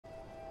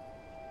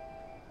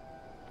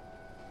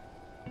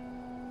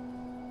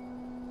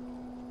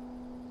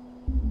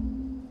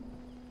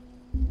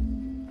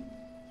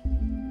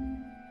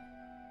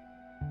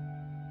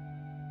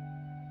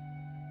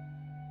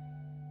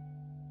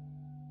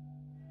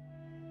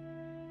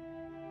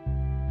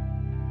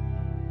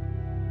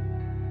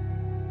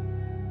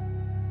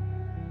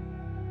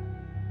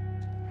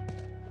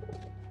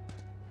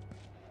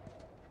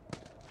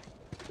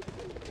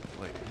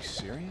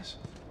serious?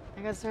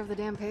 I got served the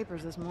damn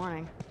papers this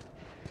morning.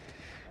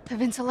 I've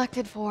been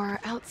selected for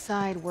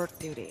outside work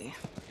duty.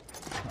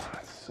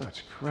 That's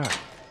such crap.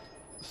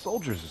 The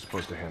soldiers are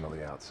supposed to handle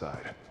the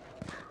outside.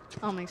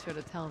 I'll make sure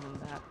to tell them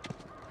that.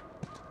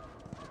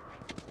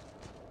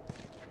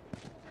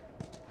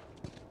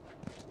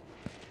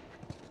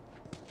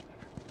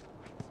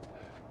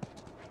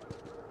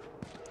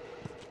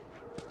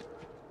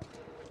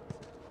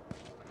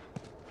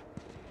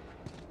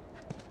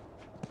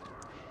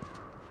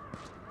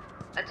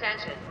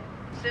 Attention.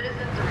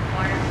 Citizens are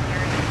required to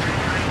carry a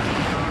certified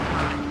at all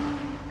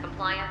times.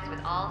 Compliance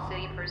with all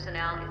city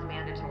personnel is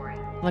mandatory.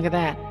 Look at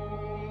that.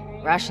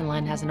 Ration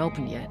line hasn't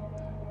opened yet.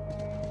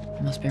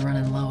 Must be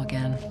running low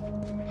again.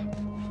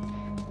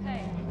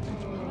 Hey.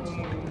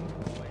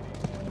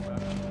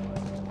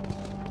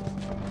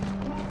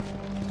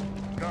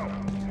 Go.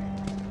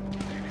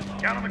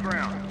 Down on the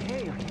ground.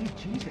 Hey,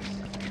 Jesus.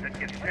 Let's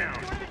get down.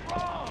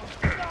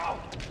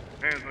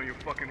 Hands on your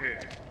fucking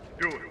head.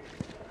 Do it.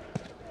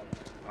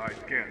 Alright,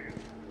 scan.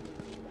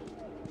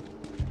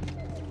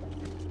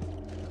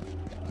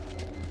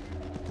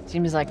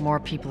 Seems like more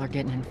people are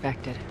getting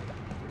infected.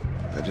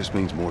 That just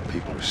means more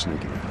people are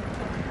sneaking out.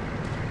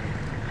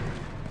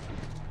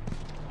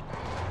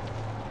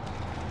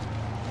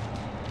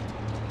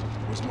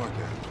 Where's Mark at?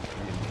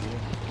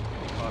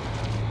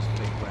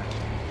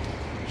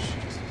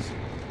 Jesus.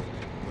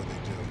 What'd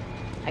they do?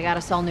 I got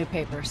us all new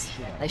papers.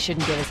 They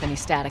shouldn't give us any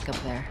static up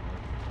there.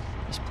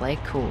 Just play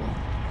it cool.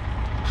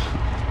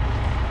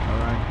 All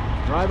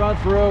right, drive on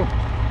through.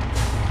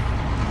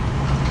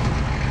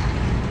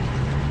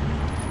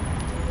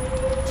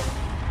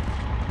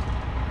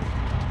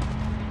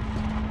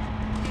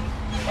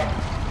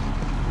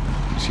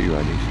 See your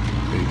IDs.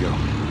 There you go.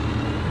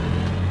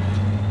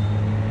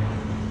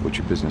 What's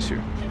your business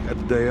here? Got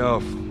the day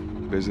off.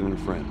 Visiting a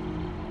friend.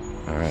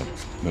 All right,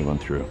 move on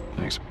through.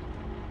 Thanks.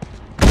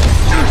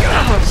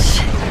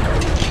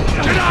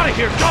 Get out of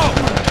here! Go!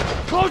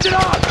 Close it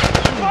up!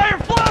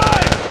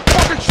 Firefly!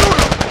 Fucking shoot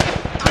him!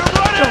 They're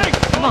running!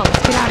 Come on,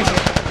 let's get out of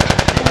here.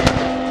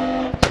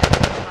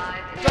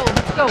 Go,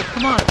 let's go,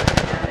 come on.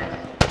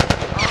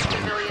 All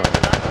civilians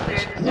must clear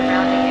the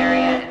surrounding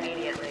area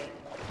immediately.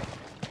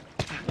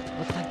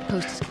 Looks like the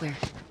coast is clear.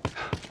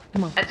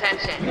 Come on.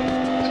 Attention.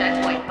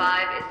 Checkpoint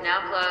 5 is now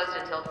closed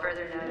until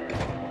further notice.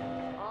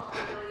 All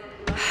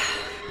civilians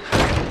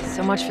must...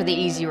 So much for the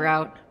easy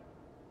route.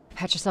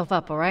 Patch yourself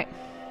up, all right?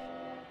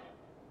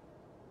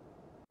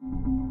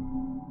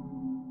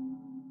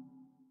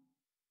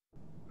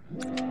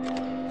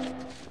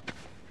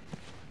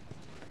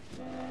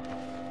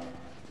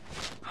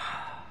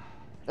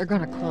 They're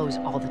gonna close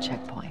all the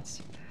checkpoints.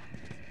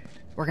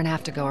 We're gonna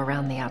have to go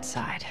around the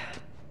outside.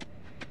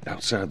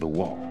 Outside the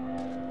wall.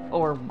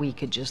 Or we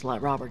could just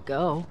let Robert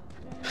go.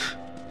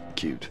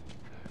 Cute.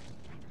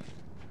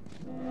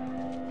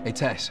 Hey,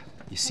 Tess,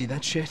 you see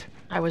that shit?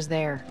 I was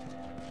there.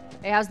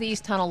 Hey, how's the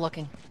east tunnel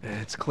looking?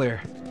 It's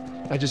clear.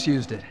 I just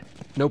used it.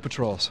 No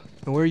patrols.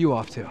 And where are you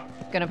off to?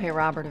 Gonna pay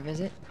Robert a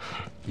visit?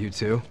 You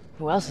too?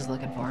 Who else is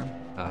looking for him?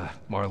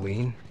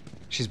 Marlene.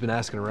 She's been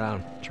asking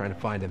around, trying to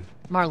find him.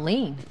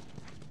 Marlene?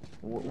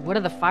 What do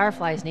the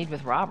Fireflies need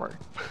with Robert?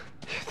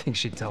 You think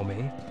she'd tell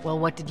me? Well,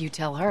 what did you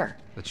tell her?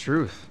 The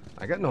truth.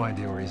 I got no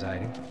idea where he's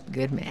hiding.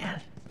 Good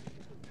man.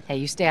 Hey,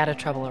 you stay out of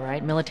trouble, all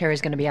right? Military's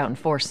gonna be out in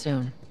force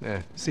soon.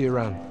 Yeah, see you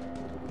around.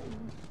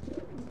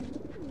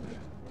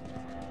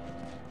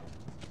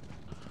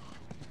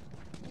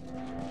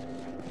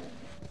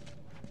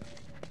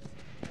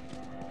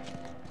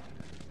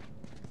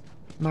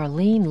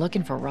 Marlene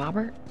looking for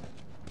Robert?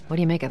 What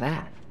do you make of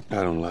that? I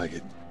don't like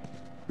it.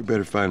 We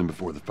better find him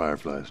before the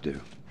Fireflies do.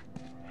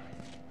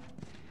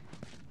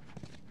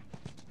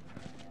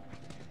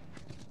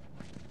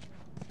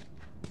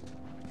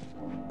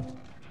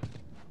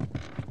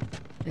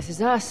 This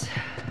is us.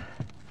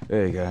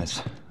 Hey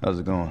guys, how's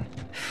it going?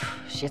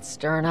 Shit's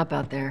stirring up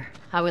out there.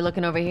 How we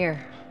looking over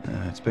here?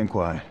 It's been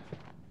quiet.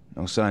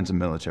 No signs of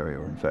military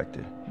or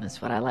infected. That's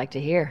what I like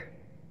to hear.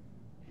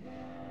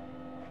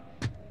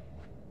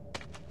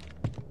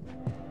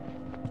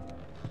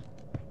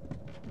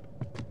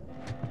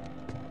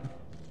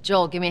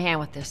 Joel, give me a hand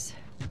with this.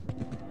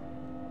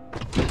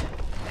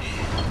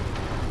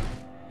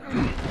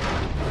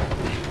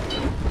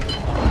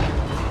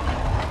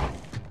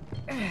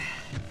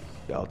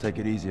 Y'all take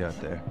it easy out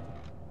there.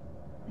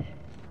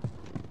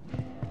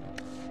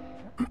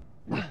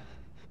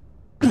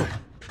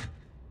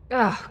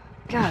 Oh,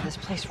 God, this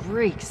place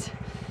reeks.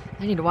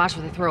 I need to watch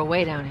what they throw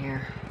away down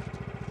here.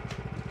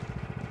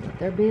 Let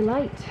there be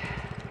light.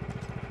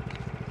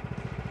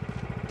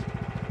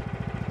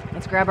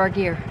 Let's grab our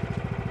gear.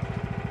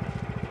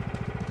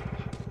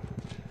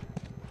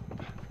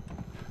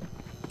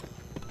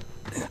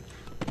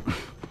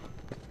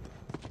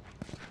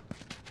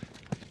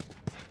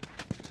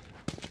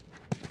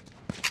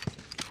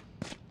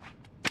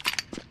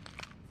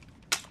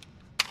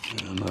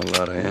 Not a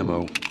lot of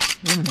ammo.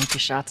 Make your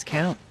shots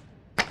count.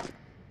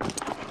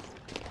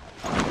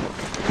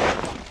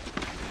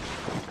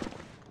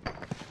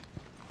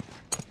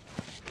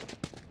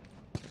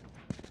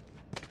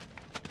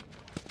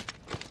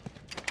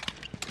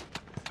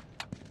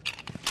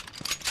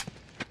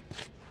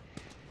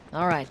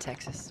 All right,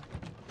 Texas.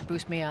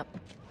 Boost me up.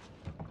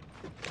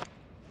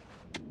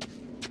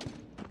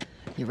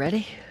 You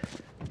ready?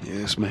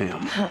 Yes,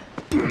 ma'am.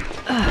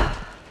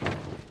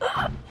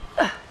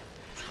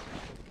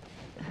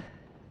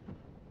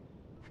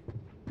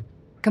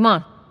 Come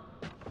on.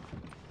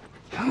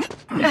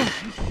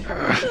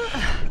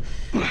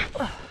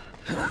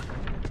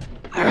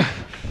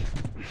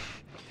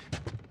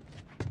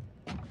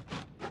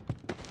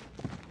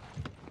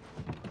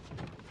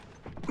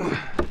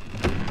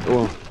 Go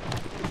on.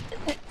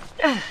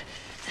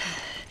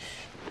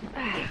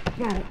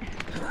 Got it.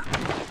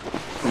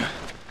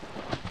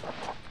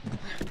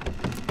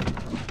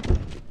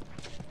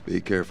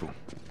 Be careful.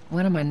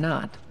 When am I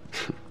not?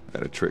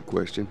 That a trick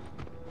question?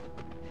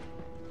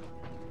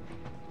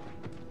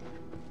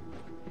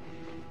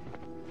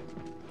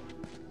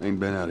 Ain't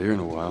been out here in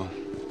a while.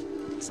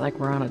 It's like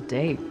we're on a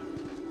date.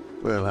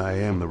 Well, I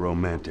am the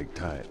romantic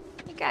type.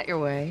 You got your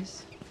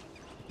ways.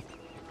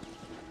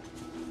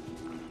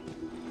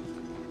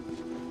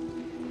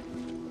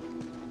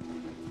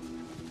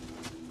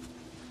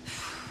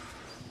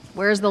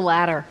 Where's the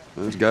ladder?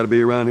 Well, it's got to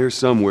be around here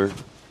somewhere.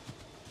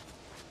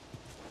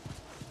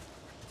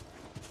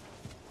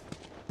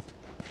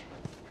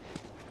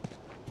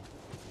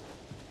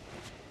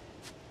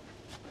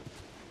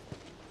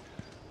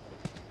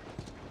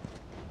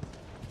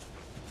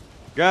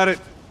 Got it.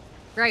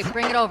 Great,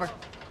 bring it over.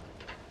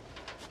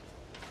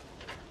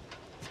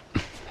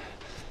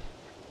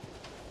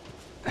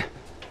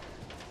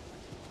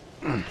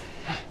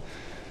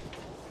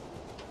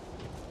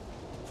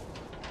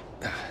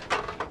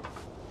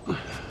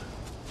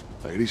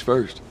 Ladies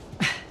first.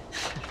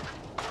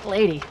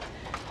 Lady,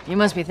 you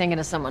must be thinking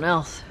of someone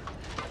else.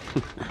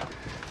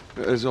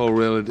 That's all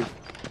relative.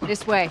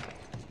 This way.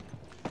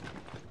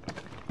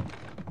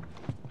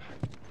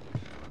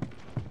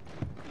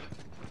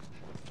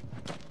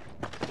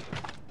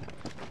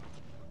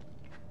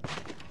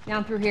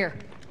 Down through here.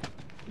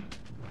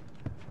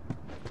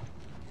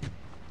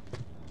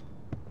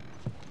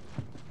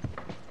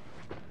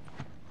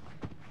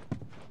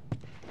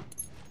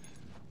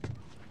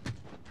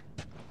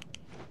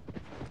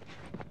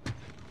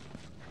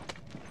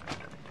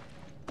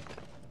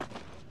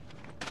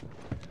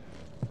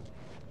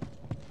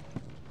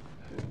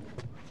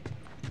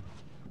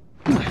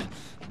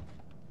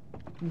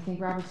 You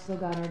think Robert's still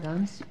got our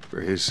guns?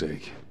 For his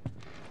sake,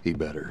 he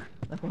better.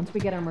 Look, once we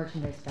get our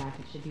merchandise back,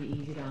 it should be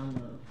easy to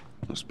unload.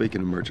 Well,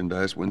 speaking of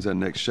merchandise, when's that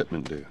next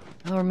shipment due?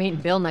 Oh, we're meeting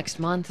Bill next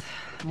month.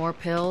 More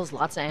pills,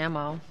 lots of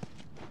ammo.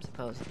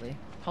 Supposedly.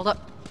 Hold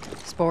up.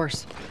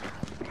 Spores.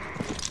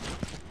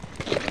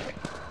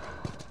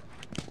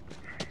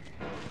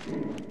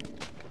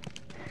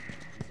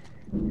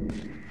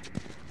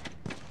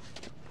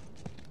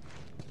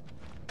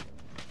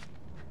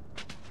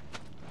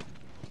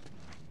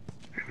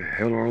 Where the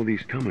hell are all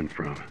these coming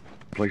from?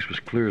 The place was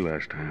clear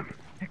last time.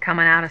 They're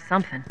coming out of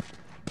something.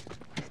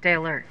 Stay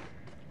alert.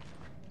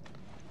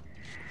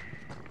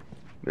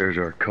 There's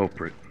our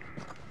culprit.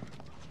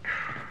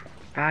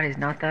 Body's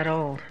not that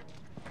old.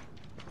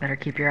 Better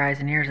keep your eyes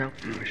and ears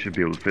open. We should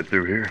be able to fit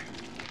through here.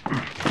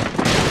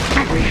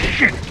 Holy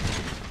shit!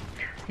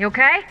 You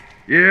okay?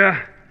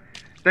 Yeah.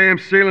 Damn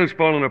ceiling's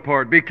falling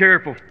apart. Be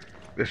careful.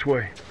 This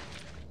way.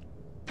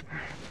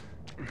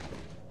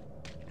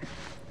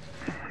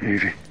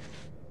 Easy.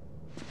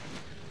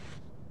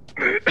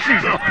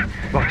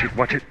 Watch it,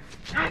 watch it.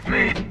 Help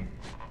me.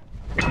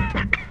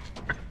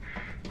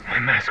 My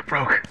mask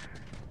broke.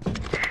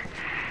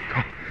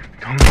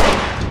 Don't.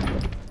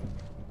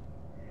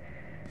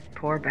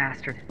 Poor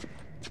bastard.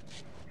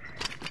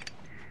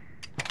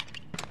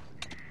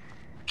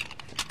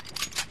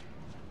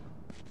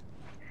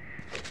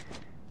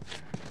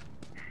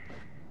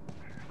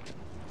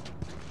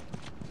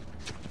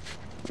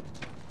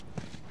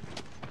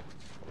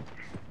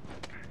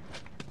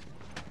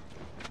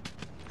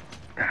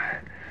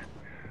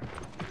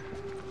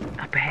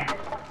 Up ahead.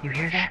 You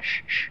hear that?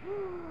 Shh, shh.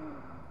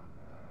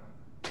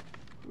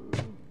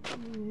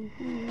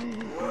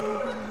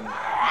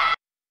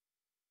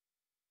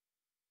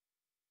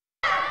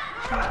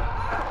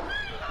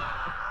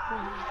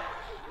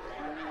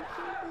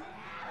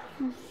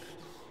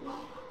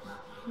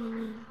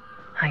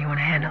 How you want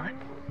to handle it?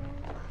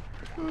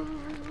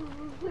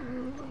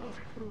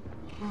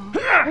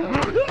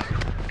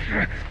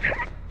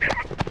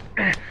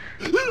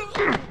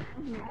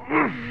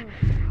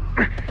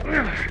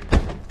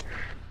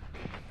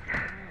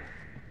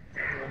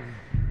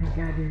 Thank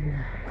God you're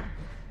here.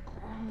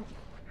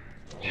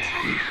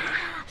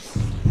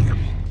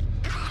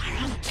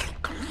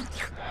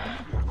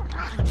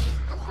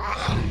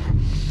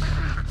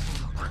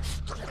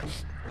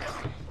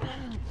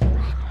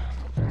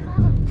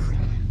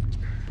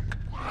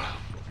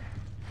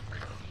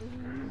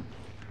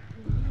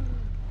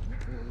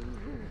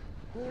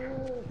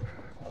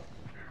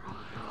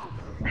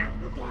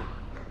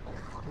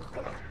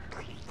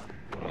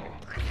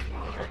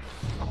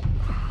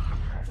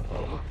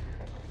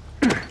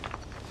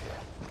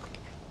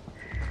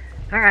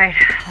 All right,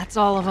 that's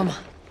all of them.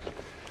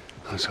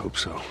 Let's hope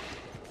so.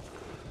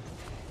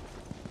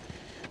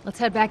 Let's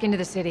head back into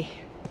the city.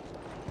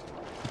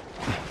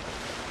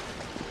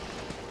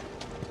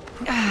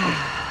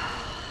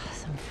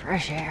 Some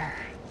fresh air.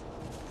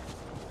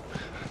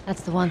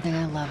 That's the one thing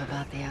I love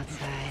about the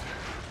outside.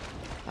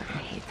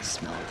 Fucking hate the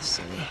smell of the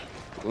city.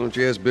 Why don't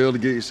you ask Bill to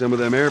get you some of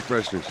them air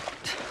fresheners?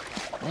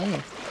 Hey,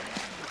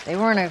 if they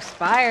weren't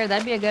expired,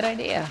 that'd be a good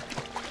idea.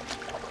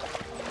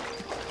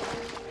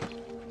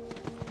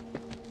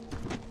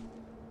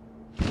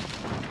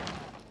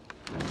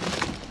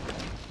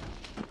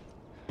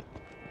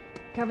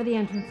 Cover the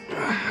entrance.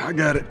 I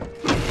got it.